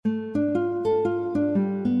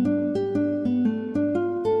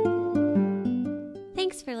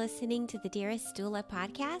listening to the Dearest Doula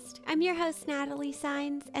podcast. I'm your host, Natalie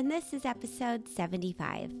Sines, and this is episode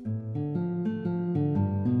 75.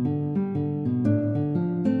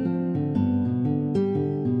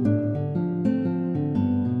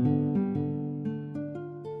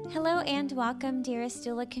 Hello and welcome, Dearest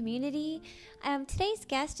Doula community. Today's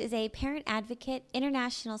guest is a parent advocate,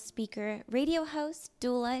 international speaker, radio host,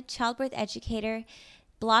 doula, childbirth educator,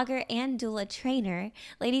 blogger, and doula trainer.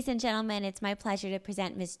 Ladies and gentlemen, it's my pleasure to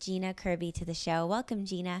present Miss Gena Kirby to the show. Welcome,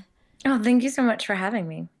 Gena. Oh, thank you so much for having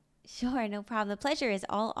me. Sure, no problem. The pleasure is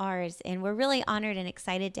all ours, and we're really honored and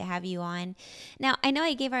excited to have you on. Now, I know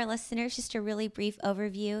I gave our listeners just a really brief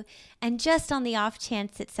overview, and just on the off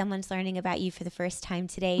chance that someone's learning about you for the first time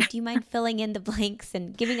today, do you mind filling in the blanks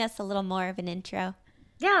and giving us a little more of an intro?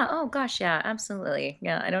 Yeah. Oh, gosh. Yeah, absolutely.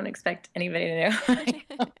 Yeah. I don't expect anybody to know who I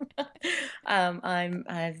am.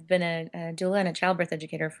 I've been a doula and a childbirth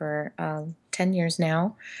educator for 10 years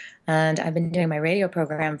now. And I've been doing my radio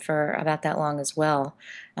program for about that long as well.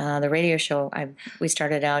 The radio show, we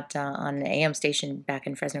started out on an AM station back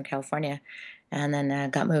in Fresno, California, and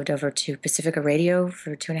then got moved over to Pacifica Radio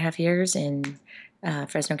for 2.5 years in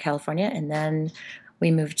Fresno, California. And then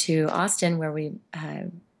we moved to Austin, where we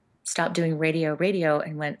stopped doing radio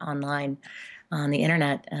and went online on the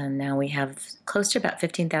internet. And now we have close to about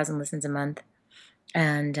 15,000 listens a month.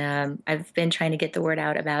 And I've been trying to get the word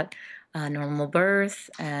out about normal birth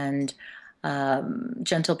and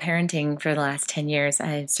gentle parenting for the last 10 years.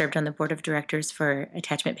 I served on the board of directors for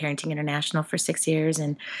Attachment Parenting International for 6 years.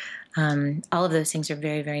 And all of those things are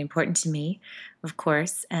very, very important to me, of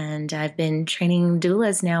course. And I've been training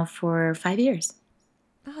doulas now for 5 years.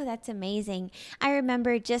 Oh, that's amazing. I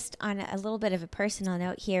remember, just on a little bit of a personal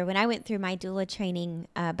note here, when I went through my doula training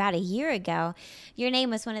about a year ago, your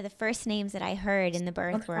name was one of the first names that I heard in the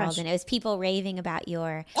birth world. And it was people raving about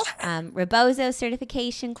your Rebozo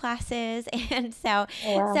certification classes. And so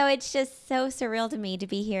it's just so surreal to me to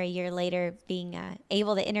be here a year later being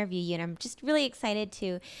able to interview you. And I'm just really excited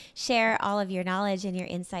to share all of your knowledge and your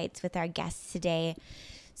insights with our guests today.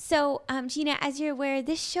 So, Gena, as you're aware,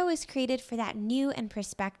 this show is created for that new and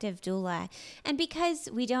prospective doula. And because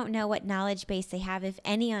we don't know what knowledge base they have, if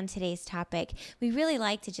any, on today's topic, we really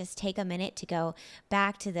like to just take a minute to go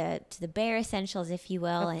back to the bare essentials, if you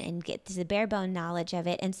will, and get to the bare bone knowledge of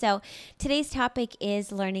it. And so today's topic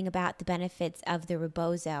is learning about the benefits of the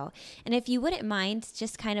Rebozo. And if you wouldn't mind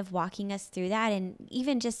just kind of walking us through that, and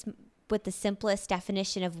even just with the simplest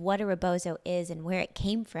definition of what a Rebozo is and where it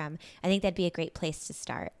came from, I think that'd be a great place to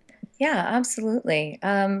start. Yeah, absolutely.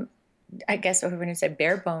 I guess we're going to say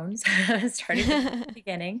bare bones, starting at the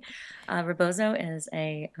beginning. Rebozo is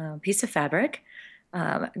a piece of fabric.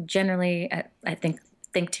 Generally, I think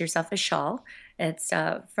to yourself a shawl. It's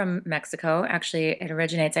from Mexico. Actually, it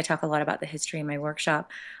originates, I talk a lot about the history in my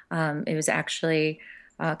workshop. It was actually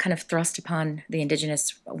kind of thrust upon the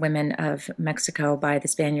indigenous women of Mexico by the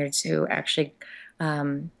Spaniards, who actually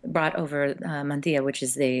brought over mantilla, which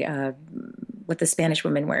is what the Spanish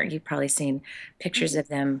women wear. You've probably seen pictures of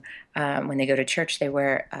them when they go to church. They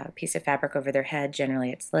wear a piece of fabric over their head.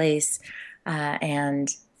 Generally, it's lace. And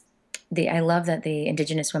I love that the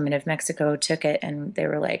indigenous women of Mexico took it and they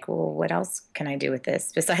were like, well, what else can I do with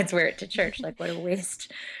this besides wear it to church? Like, what a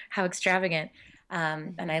waste. How extravagant.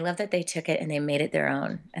 And I love that they took it and they made it their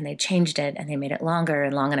own, and they changed it and they made it longer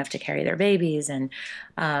and long enough to carry their babies. And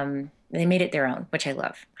they made it their own, which I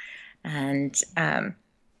love. And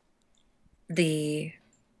the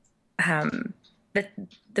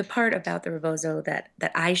part about the Rebozo that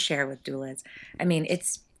I share with doulas, I mean,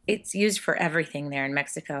 it's used for everything there in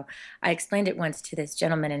Mexico. I explained it once to this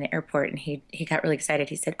gentleman in the airport, and he got really excited.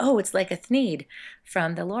 He said, "Oh, it's like a thneed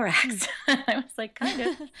from the Lorax." I was like, kind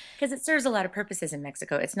of, because it serves a lot of purposes in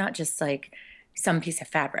Mexico. It's not just like some piece of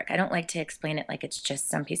fabric. I don't like to explain it like it's just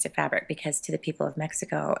some piece of fabric, because to the people of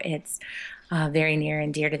Mexico, it's very near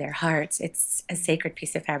and dear to their hearts. It's a sacred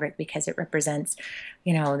piece of fabric because it represents,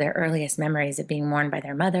 their earliest memories of being worn by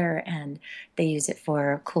their mother, and they use it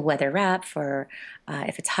for cool weather wrap, for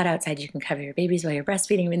if it's hot outside, you can cover your babies while you're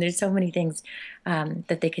breastfeeding. I mean, there's so many things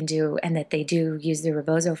that they can do, and that they do use the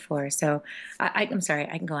Rebozo for. So I'm sorry,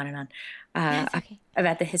 I can go on and on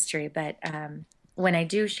about the history, but when I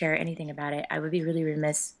do share anything about it, I would be really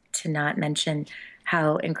remiss to not mention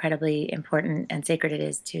how incredibly important and sacred it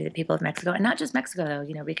is to the people of Mexico. And not just Mexico,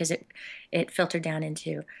 though, because it filtered down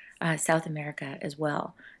into South America as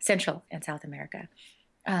well, Central and South America.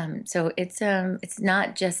 So it's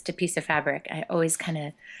not just a piece of fabric. I always kind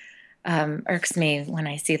of irks me when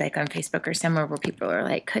I see, like, on Facebook or somewhere where people are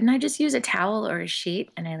like, couldn't I just use a towel or a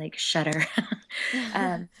sheet? And I shudder.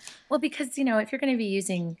 Well, because, if you're going to be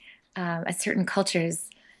using a certain culture's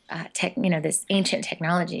this ancient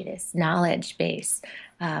technology, this knowledge base,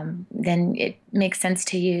 then it makes sense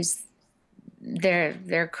to use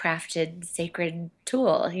their crafted sacred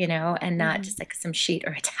tool, and not just like some sheet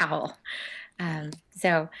or a towel.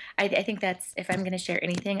 So I think that's, if I'm going to share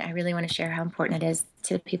anything, I really want to share how important it is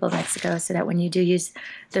to the people of Mexico, so that when you do use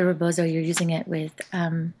the rebozo, you're using it with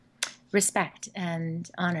respect and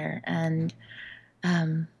honor and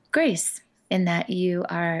grace, in that you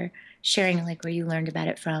are sharing like where you learned about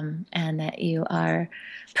it from, and that you are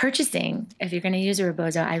purchasing. If you're going to use a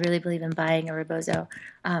rebozo, I really believe in buying a rebozo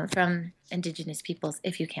from indigenous peoples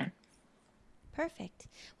if you can. Perfect.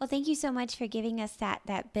 Well, thank you so much for giving us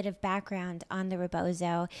that bit of background on the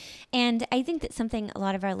Rebozo. And I think that something a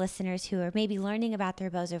lot of our listeners who are maybe learning about the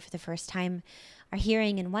Rebozo for the first time are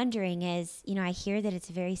hearing and wondering is, I hear that it's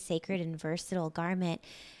a very sacred and versatile garment.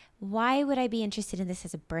 Why would I be interested in this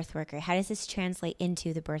as a birth worker? How does this translate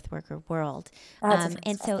into the birth worker world? That's a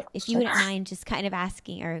And so fantastic if you question. wouldn't mind just kind of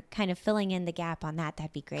asking or kind of filling in the gap on that,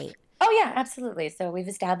 that'd be great. Oh yeah, absolutely. So we've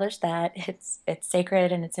established that it's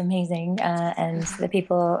sacred and it's amazing, and the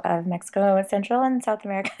people of Mexico, Central and South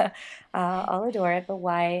America, all adore it. But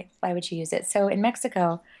why would you use it? So in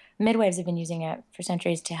Mexico, midwives have been using it for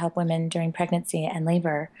centuries to help women during pregnancy and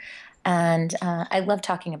labor. And I love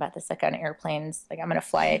talking about this, like on airplanes. Like I'm going to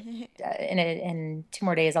fly in 2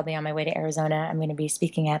 more days. I'll be on my way to Arizona. I'm going to be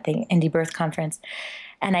speaking at the Indie Birth Conference,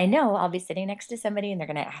 and I know I'll be sitting next to somebody, and they're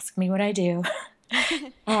going to ask me what I do.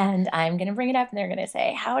 And I'm going to bring it up, and they're going to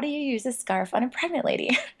say, how do you use a scarf on a pregnant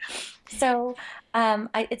lady? So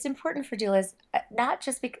it's important for doulas, not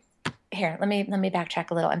just because, here, let me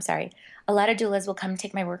backtrack a little. I'm sorry. A lot of doulas will come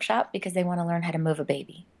take my workshop because they want to learn how to move a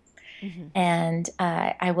baby. Mm-hmm. And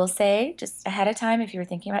I will say just ahead of time, if you were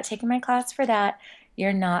thinking about taking my class for that,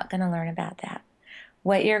 you're not going to learn about that.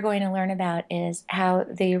 What you're going to learn about is how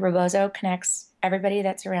the rebozo connects everybody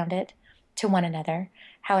that's around it to one another,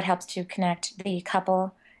 how it helps to connect the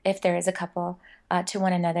couple, if there is a couple, to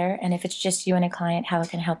one another, and if it's just you and a client, how it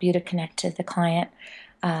can help you to connect to the client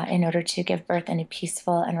in order to give birth in a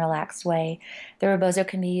peaceful and relaxed way. The rebozo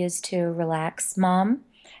can be used to relax mom.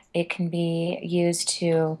 It can be used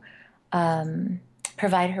to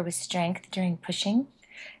provide her with strength during pushing.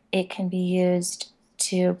 It can be used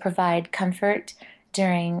to provide comfort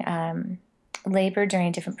during labor,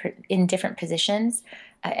 in different positions,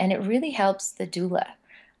 and it really helps the doula.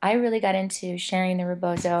 I really got into sharing the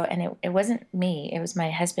rebozo, and it wasn't me; it was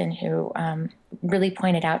my husband who really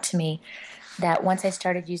pointed out to me that once I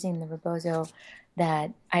started using the rebozo,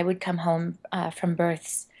 that I would come home from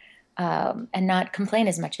births and not complain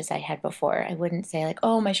as much as I had before. I wouldn't say like,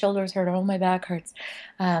 "Oh, my shoulders hurt," or "Oh, my back hurts."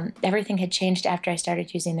 Everything had changed after I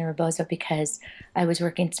started using the rebozo because I was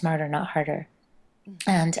working smarter, not harder,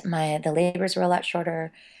 and the labors were a lot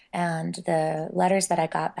shorter, and the letters that I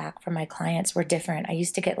got back from my clients were different. I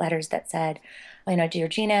used to get letters that said, "Dear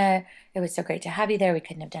Gena, it was so great to have you there. We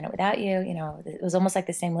couldn't have done it without you." It was almost like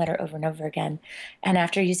the same letter over and over again. And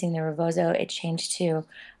after using the Rebozo, it changed to,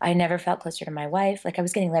 I never felt closer to my wife. Like I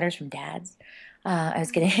was getting letters from dads. I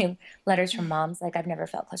was getting letters from moms, like I've never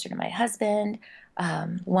felt closer to my husband.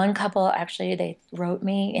 One couple, actually, they wrote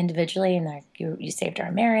me individually and like, you saved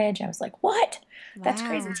our marriage. I was like, what? That's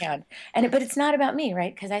crazy Wow. town. But it's not about me,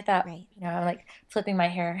 right? Because I thought, Right. I'm like flipping my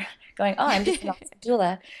hair, going, oh, I'm just an awesome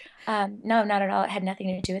doula. No, not at all. It had nothing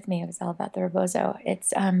to do with me. It was all about the Rebozo.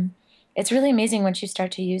 It's really amazing once you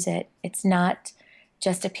start to use it. It's not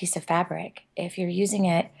just a piece of fabric. If you're using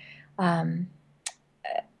it um,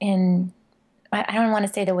 in I don't want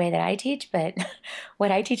to say the way that I teach, but what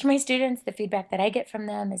I teach my students, the feedback that I get from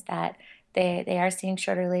them is that they are seeing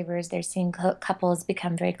shorter labors. They're seeing couples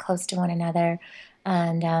become very close to one another,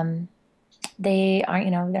 and they are,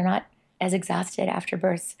 they're not as exhausted after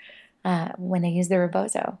birth when they use the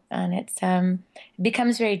Rebozo, and it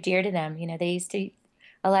becomes very dear to them. They used to.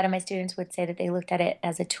 A lot of my students would say that they looked at it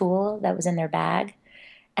as a tool that was in their bag,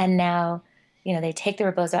 and now, they take the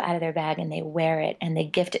Rebozo out of their bag and they wear it and they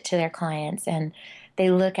gift it to their clients, and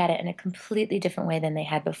they look at it in a completely different way than they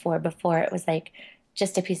had before. Before it was like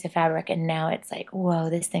just a piece of fabric, and now it's like,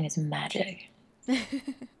 whoa, this thing is magic.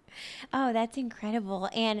 Oh, that's incredible.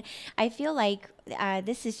 And I feel like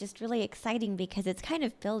this is just really exciting because it's kind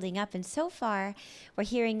of building up. And so far, we're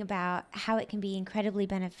hearing about how it can be incredibly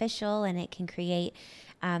beneficial and it can create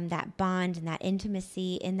that bond and that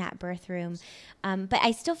intimacy in that birth room. But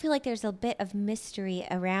I still feel like there's a bit of mystery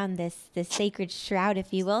around this sacred shroud,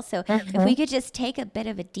 if you will. So if we Mm-hmm. could just take a bit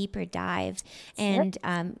of a deeper dive Sure. and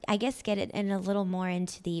I guess get it in a little more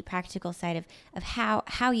into the practical side of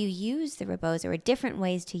how you use the rebozo or different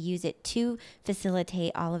ways to use it to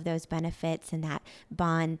facilitate all of those benefits and that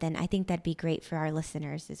bond, then I think that'd be great for our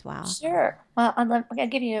listeners as well. Sure. Well, I'll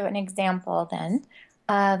give you an example then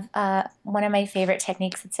of one of my favorite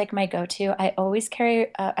techniques. It's like my go-to. I always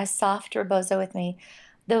carry a soft rebozo with me.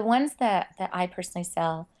 The ones that I personally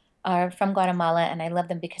sell are from Guatemala, and I love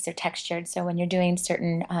them because they're textured. So when you're doing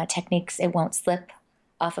certain techniques, it won't slip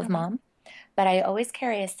off of Okay. mom. But I always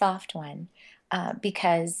carry a soft one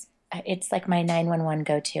because it's like my 911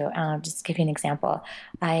 go-to. I'll just give you an example.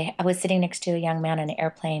 I was sitting next to a young man on an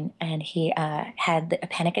airplane, and he had a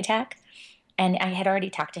panic attack. And I had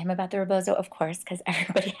already talked to him about the rebozo, of course, because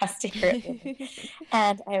everybody has to hear it with me.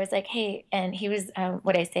 And I was like, hey, and he was,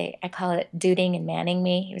 what I say, I call it duding and manning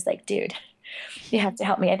me. He was like, dude, you have to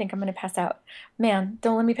help me. I think I'm going to pass out. Man,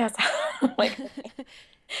 don't let me pass out. Like,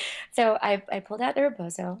 so I pulled out the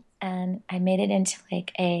rebozo and I made it into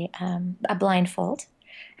like a blindfold,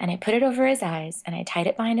 and I put it over his eyes and I tied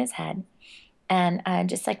it behind his head, and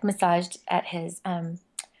just like massaged at his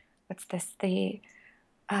what's this, the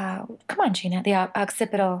come on, Gina, the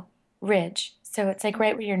occipital ridge. So it's like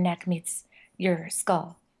right Okay. where your neck meets your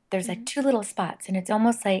skull. There's like Hmm. two little spots, and it's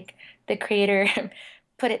almost like the creator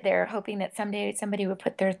put it there, hoping that someday somebody would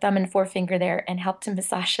put their thumb and forefinger there and help to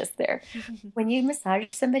massage us there. When you massage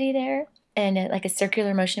somebody there in like a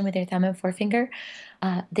circular motion with your thumb and forefinger,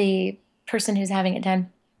 the person who's having it done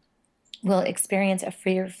will experience a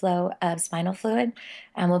freer flow of spinal fluid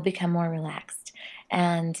and will become more relaxed.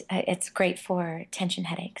 And it's great for tension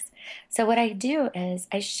headaches. So, what I do is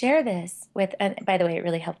I share this with, by the way, it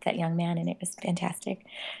really helped that young man and it was fantastic.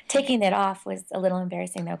 Taking it off was a little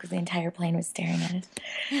embarrassing though, because the entire plane was staring at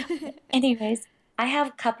us. Anyways, I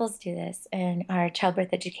have couples do this in our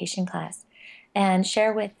childbirth education class and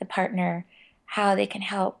share with the partner how they can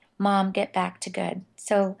help mom get back to good.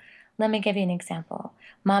 So let me give you an example.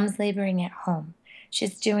 Mom's laboring at home.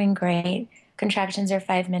 She's doing great. Contractions are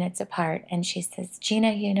 5 minutes apart. And she says,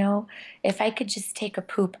 Gina, if I could just take a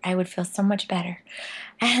poop, I would feel so much better.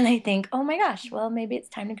 And I think, oh my gosh, well, maybe it's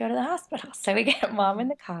time to go to the hospital. So we get mom in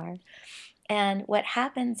the car. And what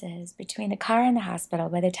happens is between the car and the hospital,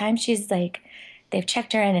 by the time she's like, they've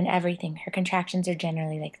checked her in and everything, her contractions are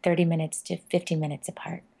generally like 30 minutes to 50 minutes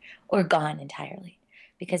apart or gone entirely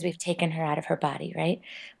because we've taken her out of her body, right?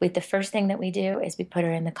 The first thing that we do is we put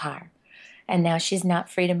her in the car. And now she's not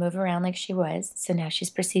free to move around like she was. So now she's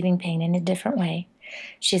perceiving pain in a different way.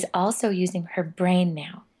 She's also using her brain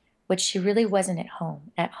now, which she really wasn't at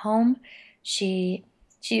home. At home, she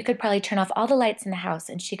she could probably turn off all the lights in the house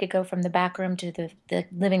and she could go from the back room to the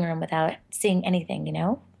living room without seeing anything, you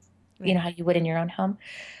know Right. how you would in your own home.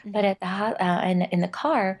 But Hmm. at in the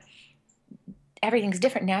car, everything's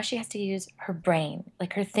different. Now she has to use her brain,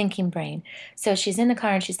 like her thinking brain. So she's in the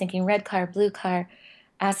car and she's thinking red car, blue car,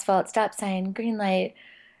 asphalt, stop sign, green light,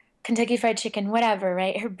 Kentucky Fried Chicken, whatever,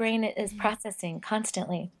 right? Her brain is processing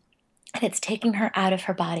constantly. And it's taking her out of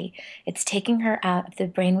her body. It's taking her out of the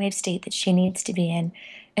brainwave state that she needs to be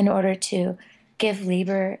in order to give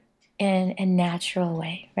labor in a natural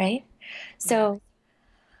way, right? Yeah. So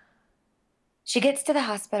she gets to the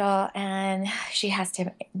hospital and she has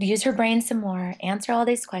to use her brain some more, answer all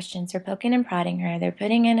these questions. They're poking and prodding her. They're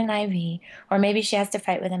putting in an IV, or maybe she has to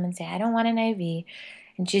fight with them and say, "I don't want an IV."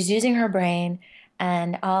 And she's using her brain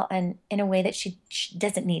and in a way that she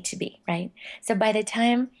doesn't need to be, right? So by the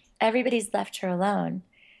time everybody's left her alone,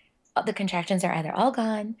 the contractions are either all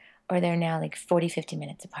gone or they're now like 40, 50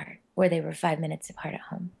 minutes apart, where they were 5 minutes apart at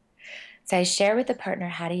home. So I share with the partner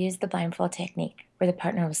how to use the blindfold technique, where the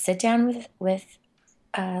partner will sit down with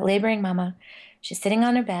laboring mama. She's sitting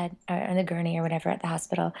on her bed or on the gurney or whatever at the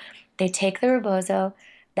hospital. They take the rebozo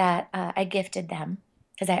that I gifted them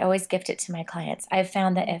because I always gift it to my clients. I've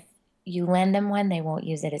found that if you lend them one, they won't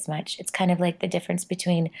use it as much. It's kind of like the difference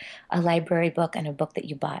between a library book and a book that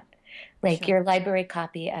you bought. Like Sure. your library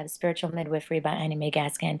copy of Spiritual Midwifery by Ina May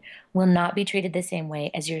Gaskin will not be treated the same way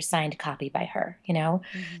as your signed copy by her, you know?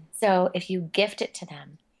 Hmm. So if you gift it to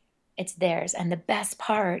them, it's theirs. And the best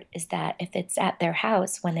part is that if it's at their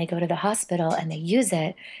house, when they go to the hospital and they use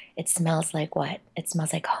it, it smells like what? It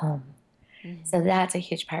smells like home. Hmm. So that's a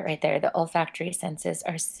huge part right there. The olfactory senses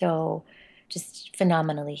are so just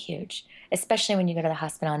phenomenally huge, especially when you go to the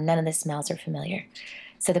hospital and none of the smells are familiar.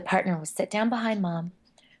 So the partner will sit down behind mom,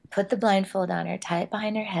 put the blindfold on her, tie it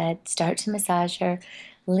behind her head, start to massage her,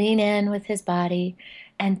 lean in with his body.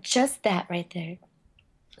 And just that right there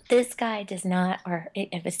This guy does not, or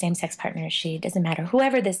if a same-sex partner, she, doesn't matter,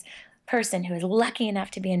 whoever this person who is lucky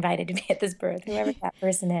enough to be invited to be at this birth, whoever that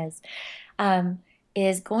person um,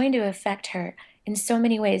 is going to affect her in so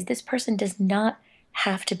many ways. This person does not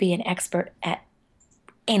have to be an expert at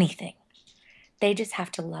anything. They just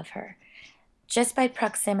have to love her. Just by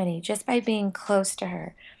proximity, just by being close to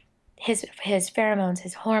her, his pheromones,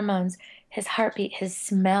 his hormones, his heartbeat, his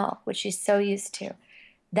smell, which she's so used to,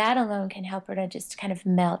 that alone can help her to just kind of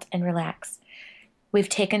melt and relax. We've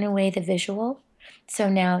taken away the visual, so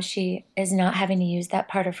now she is not having to use that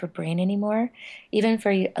part of her brain anymore. Even for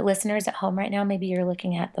you listeners at home right now, maybe you're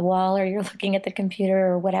looking at the wall or you're looking at the computer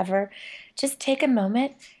or whatever. Just take a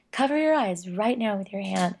moment, cover your eyes right now with your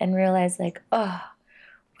hand and realize, like, oh,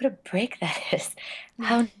 what a break that is.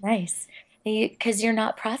 How nice. Because you're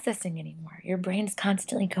not processing anymore. Your brain's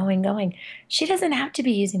constantly going. She doesn't have to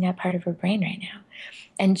be using that part of her brain right now.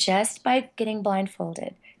 And just by getting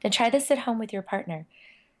blindfolded, and try this at home with your partner.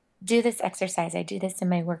 Do this exercise. I do this in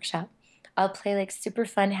my workshop. I'll play like super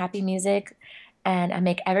fun, happy music, and I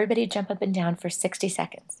make everybody jump up and down for 60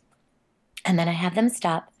 seconds. And then I have them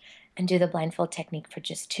stop and do the blindfold technique for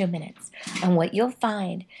just 2 minutes. And what you'll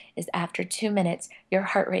find is after 2 minutes, your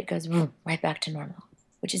heart rate goes right back to normal,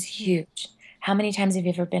 which is huge. How many times have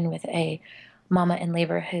you ever been with a mama in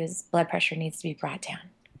labor whose blood pressure needs to be brought down?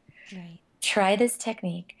 Right. Try this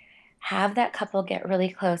technique. Have that couple get really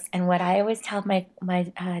close. And what I always tell my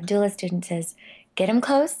doula students is get them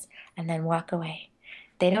close and then walk away.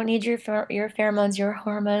 They don't need your pheromones, your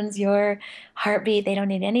hormones, your heartbeat. They don't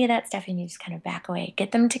need any of that stuff, and you just kind of back away.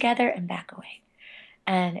 Get them together and back away.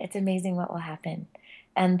 And it's amazing what will happen.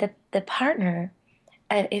 And the partner,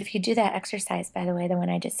 if you do that exercise, by the way, the one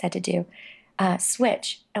I just said to do,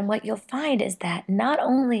 switch. And what you'll find is that not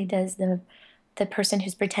only does the person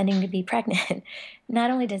who's pretending to be pregnant, not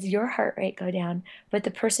only does your heart rate go down, but the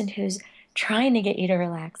person who's trying to get you to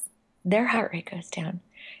relax, their heart rate goes down.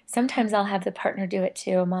 Sometimes I'll have the partner do it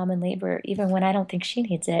to a mom in labor, even when I don't think she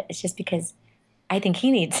needs it. It's just because I think he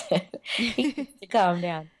needs it. He needs to calm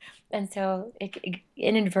down. And so it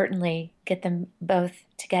inadvertently get them both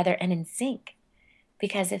together and in sync.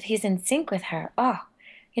 Because if he's in sync with her, oh,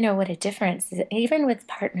 what a difference. Even with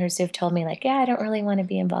partners who've told me, like, yeah, I don't really want to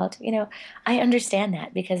be involved. I understand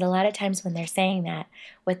that, because a lot of times when they're saying that,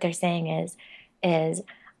 what they're saying is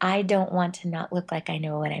I don't want to not look like I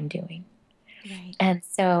know what I'm doing. Right. And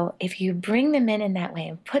so if you bring them in that way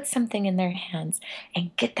and put something in their hands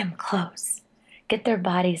and get them close, get their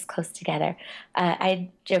bodies close together. I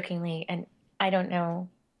jokingly, and I don't know,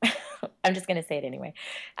 I'm just going to say it anyway.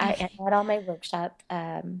 At all my workshop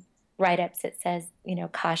write-ups, it says,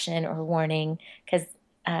 caution or warning, because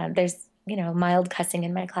there's, mild cussing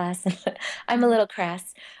in my class. I'm a little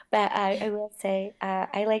crass, but I will say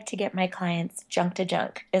I like to get my clients junk to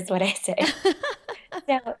junk, is what I say.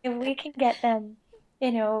 So if we can get them,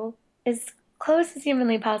 as close as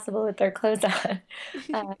humanly possible with their clothes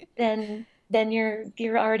on, then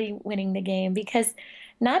you're already winning the game, because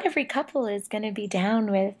not every couple is going to be down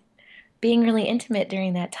with being really intimate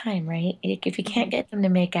during that time, right? If you can't get them to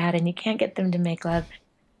make out and you can't get them to make love,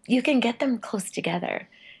 you can get them close together.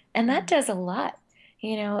 And that does a lot.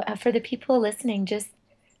 For the people listening, just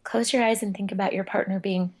close your eyes and think about your partner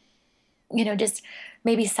being, just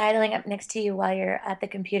maybe sidling up next to you while you're at the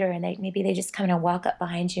computer, and maybe they just kind of walk up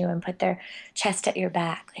behind you and put their chest at your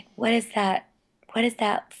back. Like, what is that? What is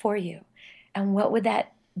that for you? And what would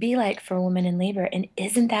that be like for a woman in labor? And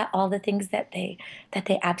isn't that all the things that they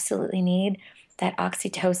absolutely need? That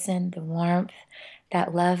oxytocin, the warmth,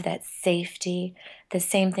 that love, that safety, the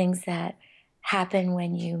same things that happen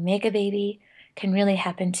when you make a baby can really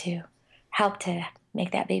happen to help to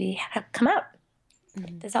make that baby come out.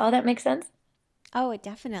 Mm-hmm. Does all that make sense? Oh, it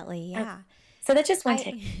definitely, yeah. So that's just one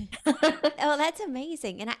take. Oh, that's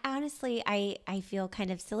amazing. And I feel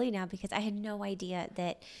kind of silly now, because I had no idea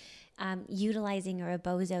that utilizing a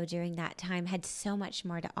rebozo during that time had so much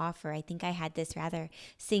more to offer. I think I had this rather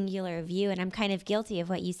singular view, and I'm kind of guilty of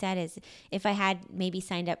what you said, is if I had maybe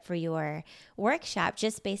signed up for your workshop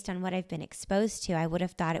just based on what I've been exposed to, I would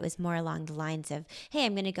have thought it was more along the lines of, hey,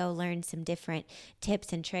 I'm going to go learn some different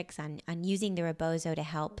tips and tricks on using the rebozo to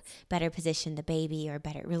help better position the baby or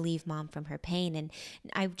better relieve mom from her pain. And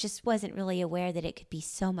I just wasn't really aware that it could be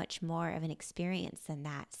so much more of an experience than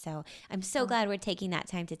that. So I'm so glad we're taking that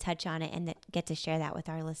time to touch on it and that get to share that with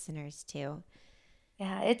our listeners too.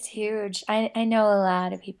 Yeah, it's huge. I know a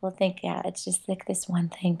lot of people think, yeah, it's just like this one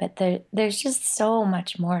thing, but there's just so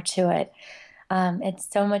much more to it. It's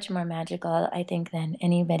so much more magical, I think, than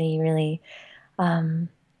anybody really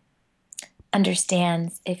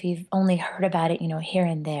understands if you've only heard about it, here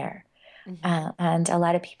and there. Hmm. And a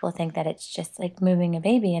lot of people think that it's just like moving a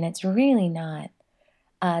baby, and it's really not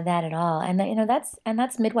that at all. And that,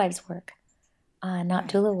 that's midwives' work, not Right.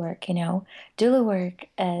 doula work. Doula work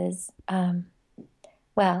is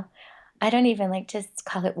well, I don't even like to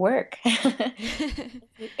call it work.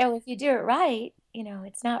 If you do it right,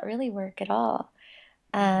 it's not really work at all.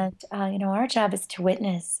 Hmm. And our job is to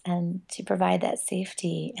witness and to provide that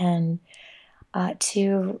safety and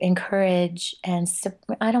to encourage and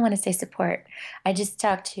I don't want to say support. I just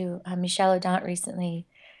talked to Michelle Odant recently,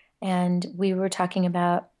 and we were talking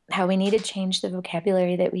about how we need to change the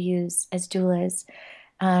vocabulary that we use as doulas,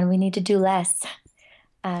 and we need to do less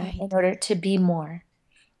in Right. order to be more.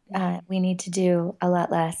 Hmm. We need to do a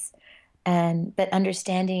lot less, and but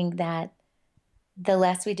understanding that the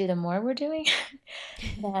less we do, the more we're doing.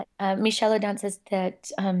 That Michelle Odant says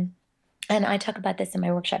that. And I talk about this in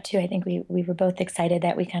my workshop too. I think we were both excited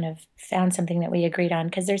that we kind of found something that we agreed on,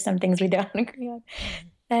 because there's some things we don't agree on.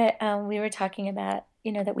 That we were talking about,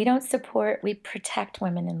 that we don't support, we protect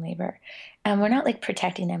women in labor. And we're not like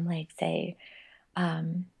protecting them, like, say,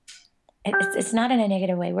 um, it's not in a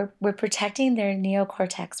negative way. We're protecting their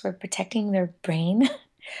neocortex, we're protecting their brain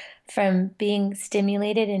from being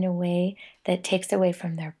stimulated in a way that takes away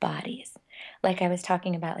from their bodies. Like I was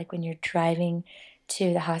talking about, like when you're driving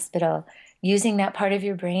to the hospital, using that part of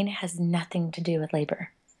your brain has nothing to do with labor.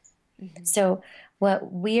 Hmm. So,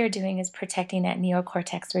 what we are doing is protecting that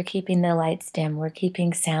neocortex. We're keeping the lights dim, we're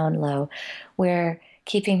keeping sound low, we're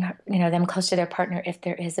keeping them close to their partner if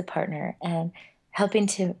there is a partner, and helping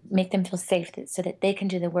to make them feel safe so that they can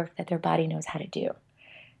do the work that their body knows how to do.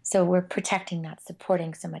 So we're protecting, not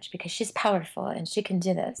supporting so much, because she's powerful and she can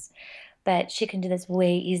do this. But she can do this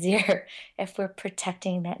way easier if we're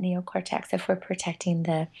protecting that neocortex, if we're protecting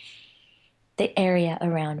the area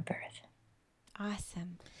around birth.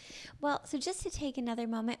 Awesome. Well, so just to take another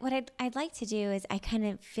moment, what I'd like to do is I kind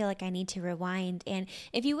of feel like I need to rewind. And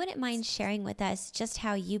if you wouldn't mind sharing with us just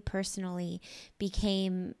how you personally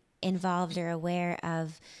became involved or aware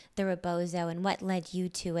of the Rebozo and what led you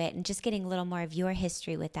to it, and just getting a little more of your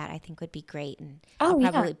history with that, I think would be great. And I'll Oh,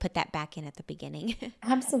 yeah, probably put that back in at the beginning.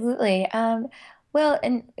 absolutely. Well,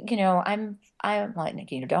 and I'm well,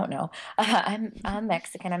 you don't know. I'm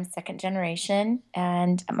Mexican. I'm second generation,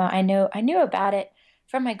 and I knew about it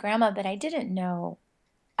from my grandma, but I didn't know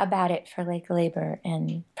about it for like labor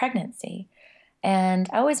and pregnancy. And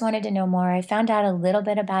I always wanted to know more. I found out a little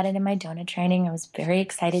bit about it in my donor training. I was very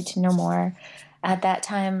excited to know more. At that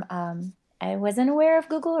time, I wasn't aware of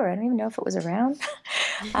Google, or I don't even know if it was around.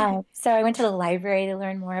 So I went to the library to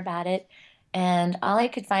learn more about it. And all I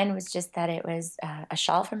could find was just that it was a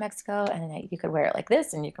shawl from Mexico, and that you could wear it like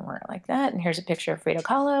this, and you can wear it like that. And here's a picture of Frida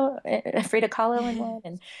Kahlo in one,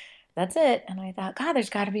 and that's it. And I thought, God, there's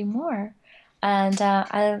got to be more. And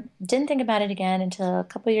I didn't think about it again until a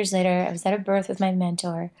couple years later. I was at a birth with my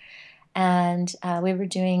mentor, and we were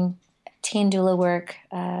doing teen doula work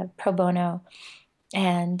pro bono.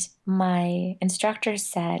 And my instructor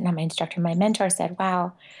said, not my instructor, my mentor said,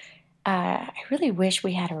 wow, I really wish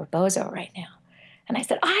we had a Rebozo right now. And I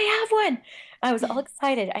said, I have one. I was all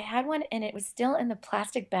excited. I had one, and it was still in the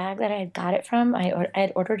plastic bag that I had got it from. I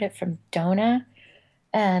had ordered it from Dona,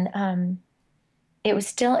 and it was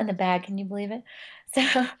still in the bag. Can you believe it?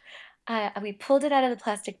 So we pulled it out of the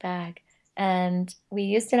plastic bag, and we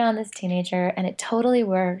used it on this teenager, and it totally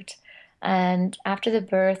worked. And after the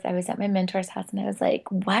birth, I was at my mentor's house, and I was like,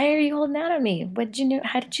 why are you holding out on me? What did you know?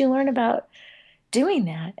 How did you learn about doing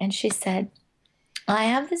that? And she said, I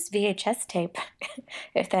have this VHS tape,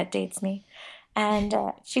 if that dates me. And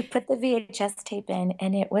she put the VHS tape in,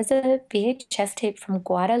 and it was a VHS tape from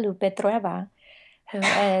Guadalupe Trueba, who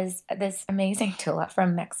is this amazing doula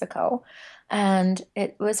from Mexico. And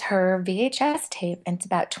it was her VHS tape, and it's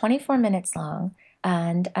about 24 minutes long.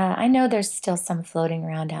 And I know there's still some floating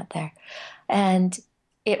around out there. And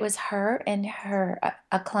it was her and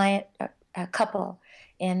a client, a couple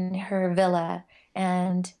in her villa.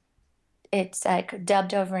 And it's like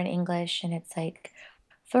dubbed over in English, and it's like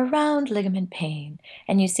for round ligament pain.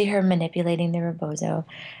 And you see her manipulating the rebozo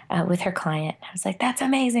with her client. I was like, that's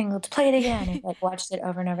amazing. Let's play it again. And like watched it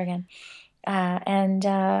over and over again. And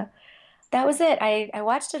that was it. I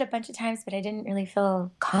watched it a bunch of times, but I didn't really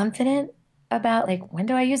feel confident about like when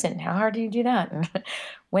do I use it and how hard do you do that? And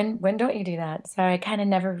when don't you do that? So I kind of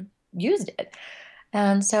never used it.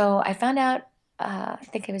 And so I found out, I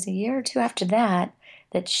think it was a year or two after that,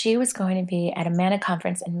 that she was going to be at a MANA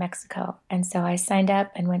conference in Mexico. And so I signed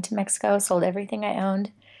up and went to Mexico, sold everything I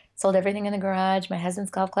owned, sold everything in the garage, my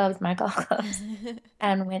husband's golf clubs, my golf clubs,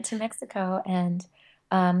 and went to Mexico. And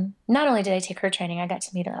not only did I take her training, I got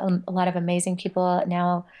to meet a lot of amazing people.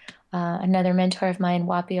 Now Another mentor of mine,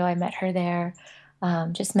 Wapio, I met her there.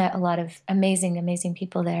 Just met a lot of amazing, amazing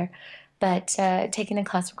people there. But taking a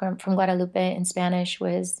class from Guadalupe in Spanish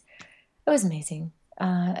was it was amazing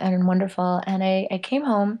and wonderful. And I came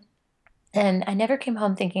home, and I never came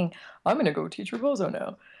home thinking I'm going to go teach Rebozo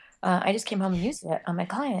now. I just came home and used it on my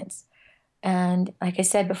clients. And like I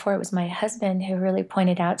said before, it was my husband who really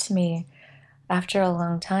pointed out to me after a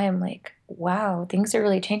long time, like, wow, things are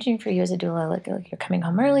really changing for you as a doula. Like you're coming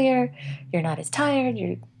home earlier, you're not as tired,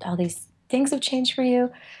 you're all these things have changed for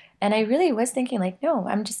you. And I really was thinking, like, no,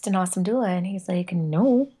 I'm just an awesome doula. And he's like,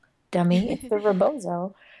 no, dummy, it's the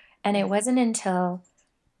Rebozo. And it Right. wasn't until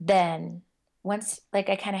then, once like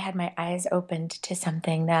I kind of had my eyes opened to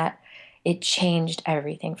something that it changed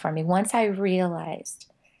everything for me. Once I realized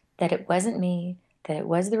that it wasn't me, that it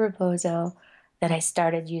was the Rebozo, that I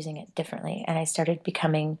started using it differently and I started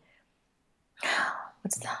becoming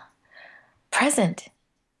what's the present.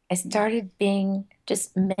 I Mhm. started being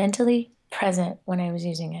just mentally present when I was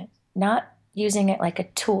using it, not using it like a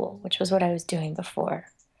tool, which was what I was doing before.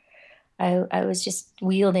 I was just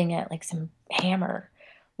wielding it like some hammer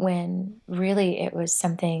when really it was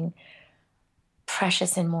something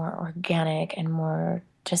precious and more organic and more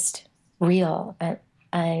just real. And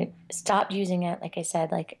I stopped using it, like I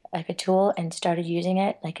said, like a tool, and started using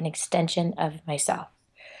it like an extension of myself,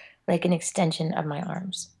 like an extension of my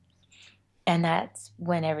arms. And that's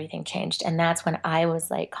when everything changed. And that's when I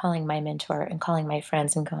was like calling my mentor and calling my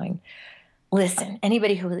friends and going, listen,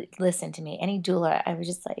 anybody who would listen to me, any doula, I was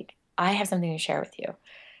just like, I have something to share with you.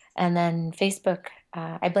 And then Facebook,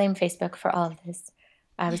 I blame Facebook for all of this.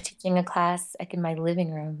 I was teaching a class like in my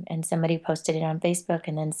living room, and somebody posted it on Facebook,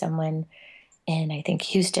 and then someone in I think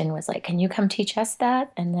Houston was like, "Can you come teach us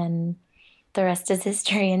that?" And then the rest is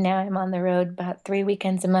history. And now I'm on the road about 3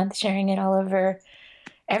 weekends a month, sharing it all over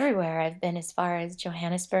everywhere. I've been as far as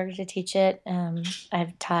Johannesburg to teach it.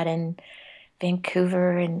 I've taught in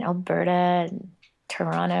Vancouver and Alberta and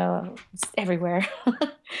Toronto, it's everywhere.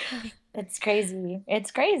 It's crazy.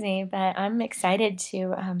 It's crazy, but I'm excited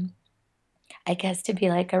to, I guess, to be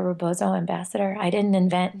like a Rebozo ambassador. I didn't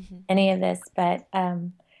invent Mhm. any of this, but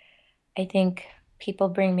I think people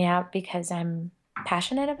bring me out because I'm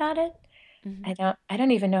passionate about it. Mhm. I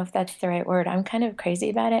don't even know if that's the right word. I'm kind of crazy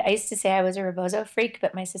about it. I used to say I was a Rebozo freak,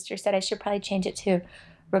 but my sister said I should probably change it to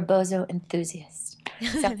Rebozo enthusiast.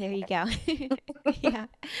 So, There you go. Yeah.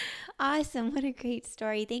 Awesome. What a great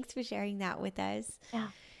story. Thanks for sharing that with us. yeah.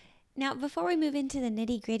 Now, before we move into the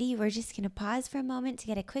nitty gritty, we're just going to pause for a moment to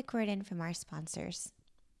get a quick word in from our sponsors.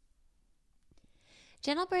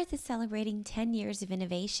 Gentle Birth is celebrating 10 years of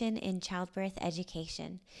innovation in childbirth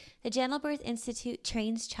education. The Gentle Birth Institute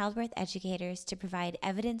trains childbirth educators to provide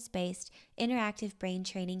evidence based, interactive brain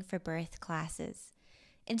training for birth classes.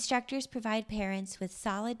 Instructors provide parents with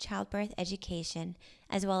solid childbirth education,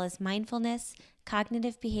 as well as mindfulness,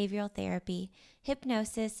 cognitive behavioral therapy,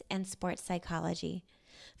 hypnosis, and sports psychology.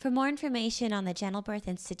 For more information on the Gentle Birth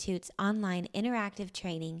Institute's online interactive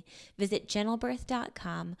training, visit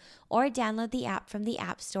gentlebirth.com or download the app from the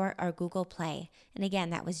App Store or Google Play. And again,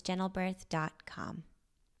 that was gentlebirth.com.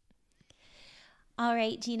 All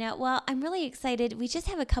right, Gena. Well, I'm really excited. We just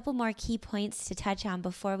have a couple more key points to touch on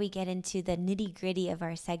before we get into the nitty gritty of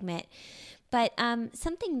our segment. But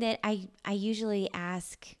something that I usually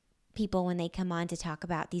ask people when they come on to talk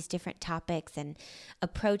about these different topics and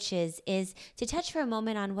approaches is to touch for a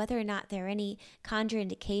moment on whether or not there are any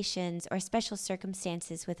contraindications or special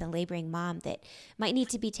circumstances with a laboring mom that might need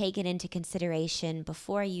to be taken into consideration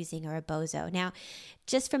before using a rebozo. Now,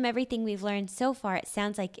 just from everything we've learned so far, it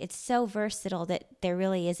sounds like it's so versatile that there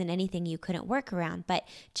really isn't anything you couldn't work around. But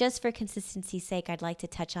just for consistency's sake, I'd like to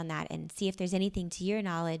touch on that and see if there's anything to your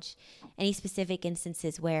knowledge, any specific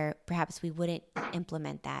instances where perhaps we wouldn't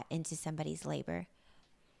implement that into somebody's labor.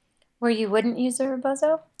 Where you wouldn't use a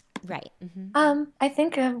Rebozo? Right. Mm-hmm. I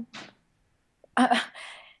think uh,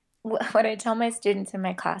 what I tell my students in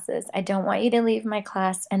my classes, I don't want you to leave my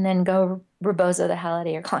class and then go Rebozo the hell out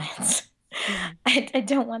of your clients. Mm-hmm. I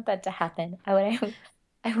don't want that to happen. I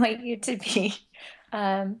want you to be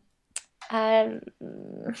um, um,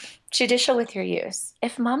 judicial with your use.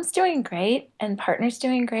 If mom's doing great and partner's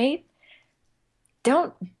doing great,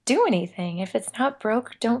 don't do anything. If it's not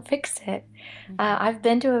broke, don't fix it. Mm-hmm. I've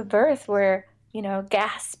been to a birth where,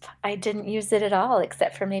 gasp, I didn't use it at all,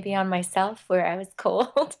 except for maybe on myself where I was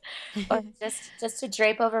cold, or just to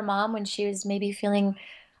drape over mom when she was maybe feeling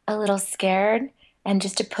a little scared, and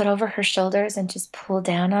just to put over her shoulders and just pull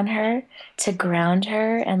down on her to ground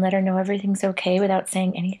her and let her know everything's okay without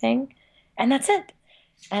saying anything. And that's it.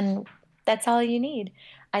 And that's all you need.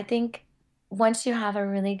 I think once you have a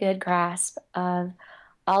really good grasp of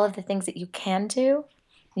all of the things that you can do.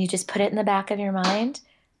 You just put it in the back of your mind,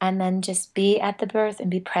 and then just be at the birth and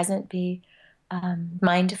be present, be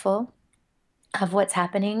mindful of what's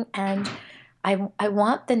happening. And I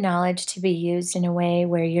want the knowledge to be used in a way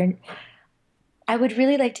where I would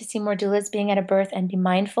really like to see more doulas being at a birth and be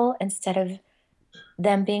mindful instead of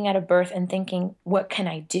them being at a birth and thinking, what can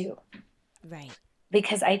I do? Right.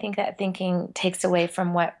 Because I think that thinking takes away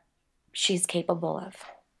from what she's capable of.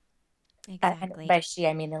 And Exactly. by she,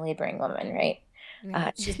 I mean the laboring woman, right?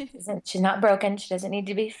 Right. She's not broken. She doesn't need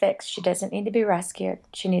to be fixed. She doesn't need to be rescued.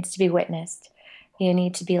 She needs to be witnessed. You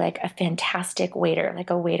need to be like a fantastic waiter,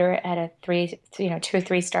 like a waiter at a 2 or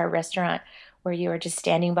 3 star restaurant where you are just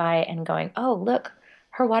standing by and going, oh, look,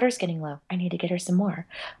 her water's getting low. I need to get her some more.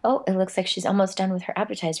 Oh, it looks like she's almost done with her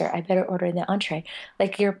appetizer. I better order the entree.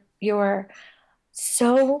 Like you're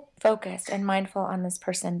so focused and mindful on this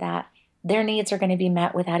person that their needs are going to be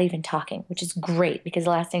met without even talking, which is great because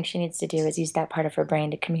the last thing she needs to do is use that part of her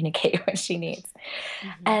brain to communicate what she needs. Hmm.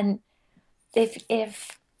 And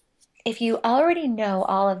if you already know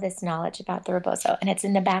all of this knowledge about the rebozo and it's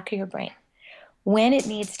in the back of your brain, when it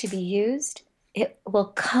needs to be used, it will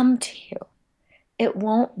come to you. It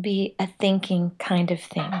won't be a thinking kind of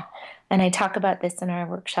thing. And I talk about this in our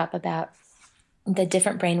workshop about the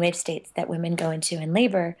different brainwave states that women go into in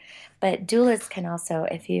labor. But doulas can also,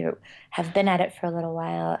 if you have been at it for a little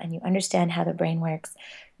while and you understand how the brain works,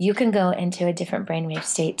 you can go into a different brainwave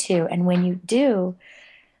state too. And when you do,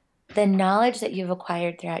 the knowledge that you've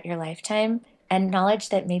acquired throughout your lifetime and knowledge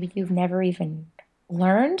that maybe you've never even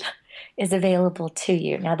learned is available to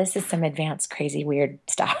you. Now, this is some advanced, crazy, weird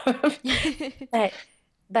stuff. but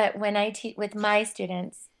but when I teach with my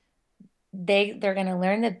students, they're going to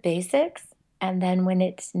learn the basics, and then when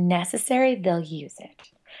it's necessary, they'll use it.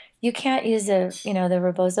 You can't use the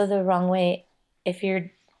rebozo the wrong way if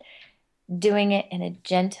you're doing it in a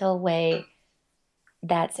gentle way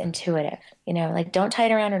that's intuitive. Like don't tie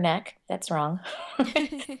it around her neck. That's wrong.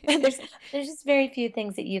 there's there's just very few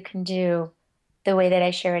things that you can do the way that I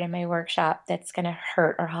share it in my workshop that's going to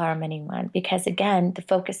hurt or harm anyone because again, the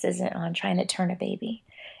focus isn't on trying to turn a baby.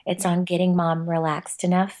 It's Right. on getting mom relaxed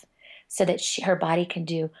enough so that her body can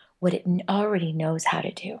do what it already knows how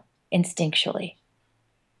to do instinctually.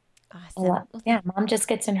 Awesome. Well, Yeah, mom just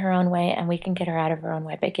gets in her own way and we can get her out of her own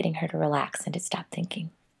way by getting her to relax and to stop thinking.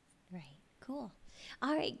 right. Cool.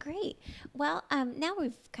 All right, great. Well, now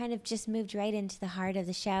we've kind of just moved right into the heart of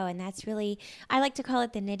the show, and that's really, I like to call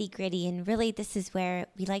it the nitty gritty. And really, this is where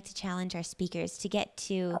we like to challenge our speakers to get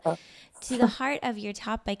Uh-oh. to the heart of your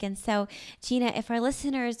topic. And so, Gena, if our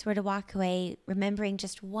listeners were to walk away remembering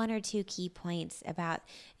just one or two key points about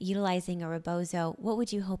utilizing a rebozo, what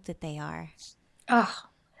would you hope that they are? Oh,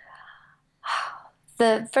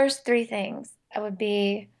 the first three things would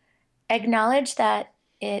be acknowledge that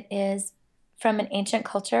it is from an ancient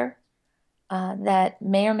culture that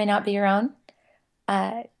may or may not be your own,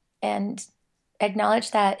 uh, and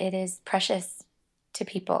acknowledge that it is precious to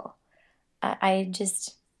people. I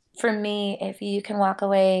just, for me, if you can walk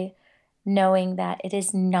away knowing that it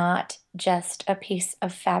is not just a piece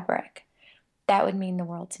of fabric, that would mean the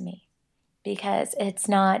world to me because it's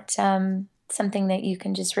not something that you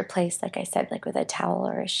can just replace, like I said, like with a towel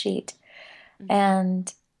or a sheet. Mm-hmm.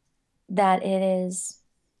 And that it is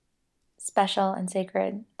special and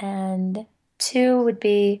sacred. And two would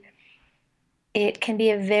be it can be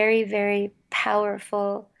a very, very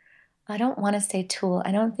powerful, I don't want to say tool.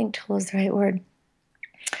 I don't think tool is the right word.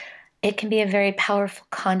 It can be a very powerful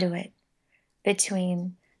conduit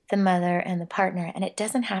between the mother and the partner. And it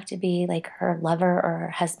doesn't have to be like her lover or her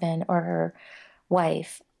husband or her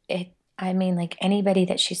wife. I mean, like anybody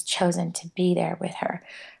that she's chosen to be there with her.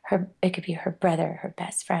 It could be her brother, her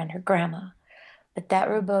best friend, her grandma. But that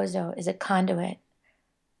rebozo is a conduit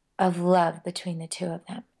of love between the two of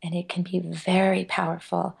them. And it can be very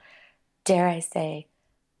powerful, dare I say,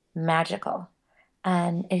 magical.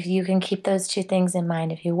 And if you can keep those two things in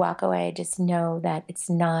mind, if you walk away, just know that it's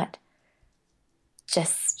not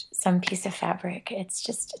just some piece of fabric.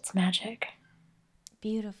 It's magic.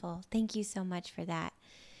 Beautiful. Thank you so much for that.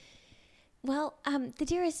 Well, the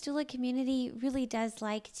Dearest Doula community really does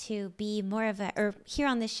like to be more of a, or here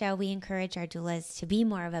on the show, we encourage our doulas to be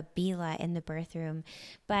more of a Bila in the birth room.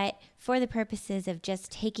 But for the purposes of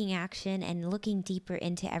just taking action and looking deeper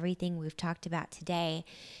into everything we've talked about today,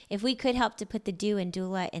 if we could help to put the do and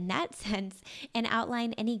doula in that sense and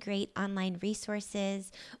outline any great online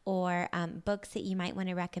resources or books that you might want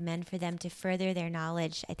to recommend for them to further their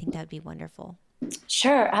knowledge, I think that would be wonderful.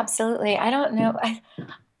 Sure, absolutely. I don't know.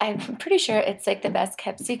 I'm pretty sure it's like the best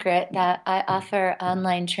kept secret that I offer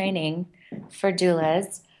online training for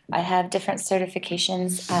doulas I have different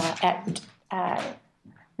certifications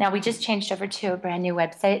now we just changed over to a brand new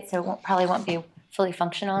website, so it probably won't be fully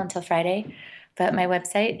functional until Friday. But my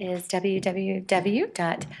website is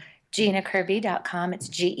www.genakirby.com. It's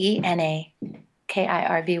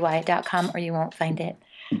GenaKirby.com, or you won't find it.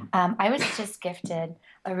 I was just gifted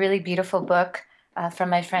a really beautiful book from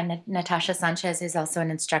my friend Natasha Sanchez, who's also an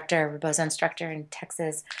instructor, a Rebozo instructor in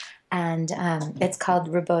Texas. And it's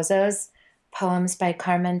called Rebozo's Poems by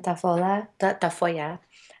Carmen Tafoya.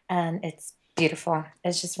 And it's beautiful.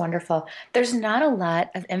 It's just wonderful. There's not a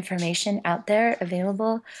lot of information out there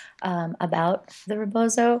available about the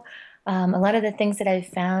Rebozo. A lot of the things that I've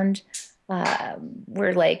found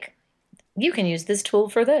were like, you can use this tool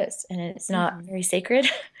for this, and it's not very sacred.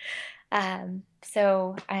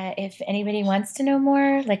 So if anybody wants to know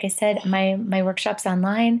more, like I said, my workshop's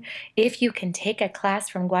online. If you can take a class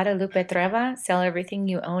from Guadalupe Treva, sell everything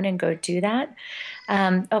you own and go do that.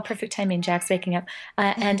 Perfect timing. Jack's waking up.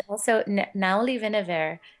 And also Naoli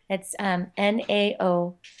Vinaver. It's Naoli,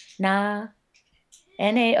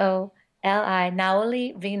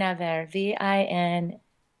 Naoli Vinaver, Vinaver.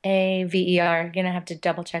 You're gonna have to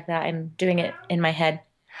double check that. I'm doing it in my head.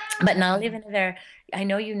 But Naoli Vinaver, I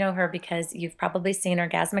know you know her because you've probably seen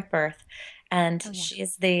Orgasmic Birth. And she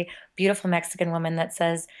is the beautiful Mexican woman that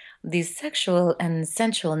says, the sexual and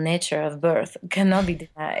sensual nature of birth cannot be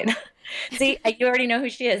denied. See, you already know who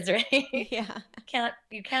she is, right? Yeah.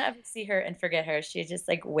 You can't ever see her and forget her. She just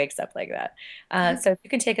like wakes up like that. So if you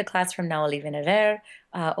can take a class from Naoli Vinaver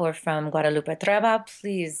or from Guadalupe Treva,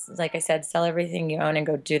 please, like I said, sell everything you own and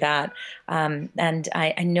go do that. And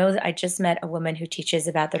I know that I just met a woman who teaches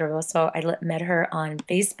about the Rebozo. I met her on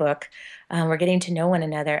Facebook. We're getting to know one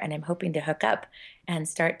another, and I'm hoping to hook up and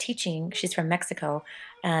start teaching. She's from Mexico,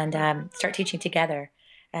 and start teaching together.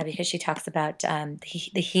 Because she talks about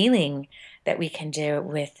the healing that we can do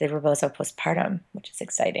with the Rebozo postpartum, which is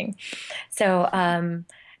exciting. So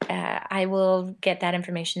I will get that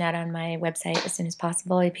information out on my website as soon as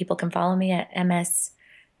possible. People can follow me at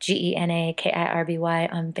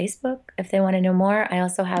MSGenaKirby on Facebook if they want to know more. I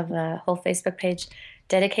also have a whole Facebook page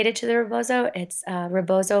dedicated to the Rebozo. It's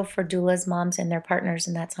Rebozo for doulas, moms, and their partners,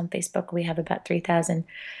 and that's on Facebook. We have about 3,000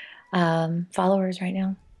 followers right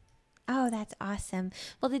now. Oh, that's awesome.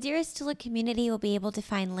 Well, the Dearest Doula community will be able to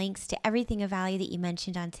find links to everything of value that you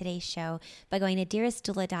mentioned on today's show by going to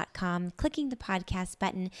dearestdoula.com, clicking the podcast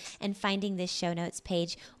button, and finding this show notes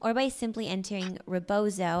page, or by simply entering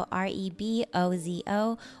Rebozo,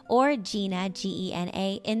 Rebozo, or Gena,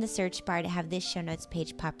 Gena, in the search bar to have this show notes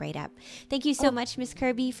page pop right up. Thank you so much, Miss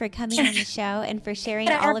Kirby, for coming on the show and for sharing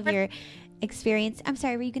all of your experience. I'm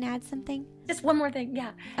sorry, were you going to add something? Just one more thing,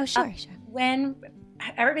 yeah. Oh, sure. When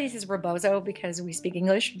everybody says Rebozo because we speak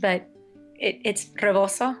English, but it's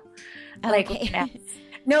Rebozo. Okay.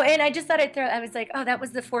 No, and I just thought I was like, oh, that was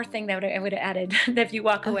the fourth thing that I would have added. That if you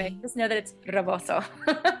walk away, just know that it's Rebozo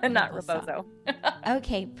and not Rebozo.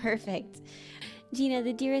 Okay, perfect. Gena,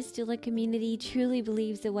 the Dearest Doula community truly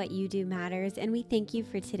believes that what you do matters, and we thank you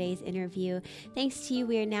for today's interview. Thanks to you,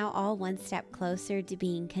 we are now all one step closer to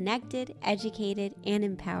being connected, educated, and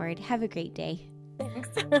empowered. Have a great day. Thanks.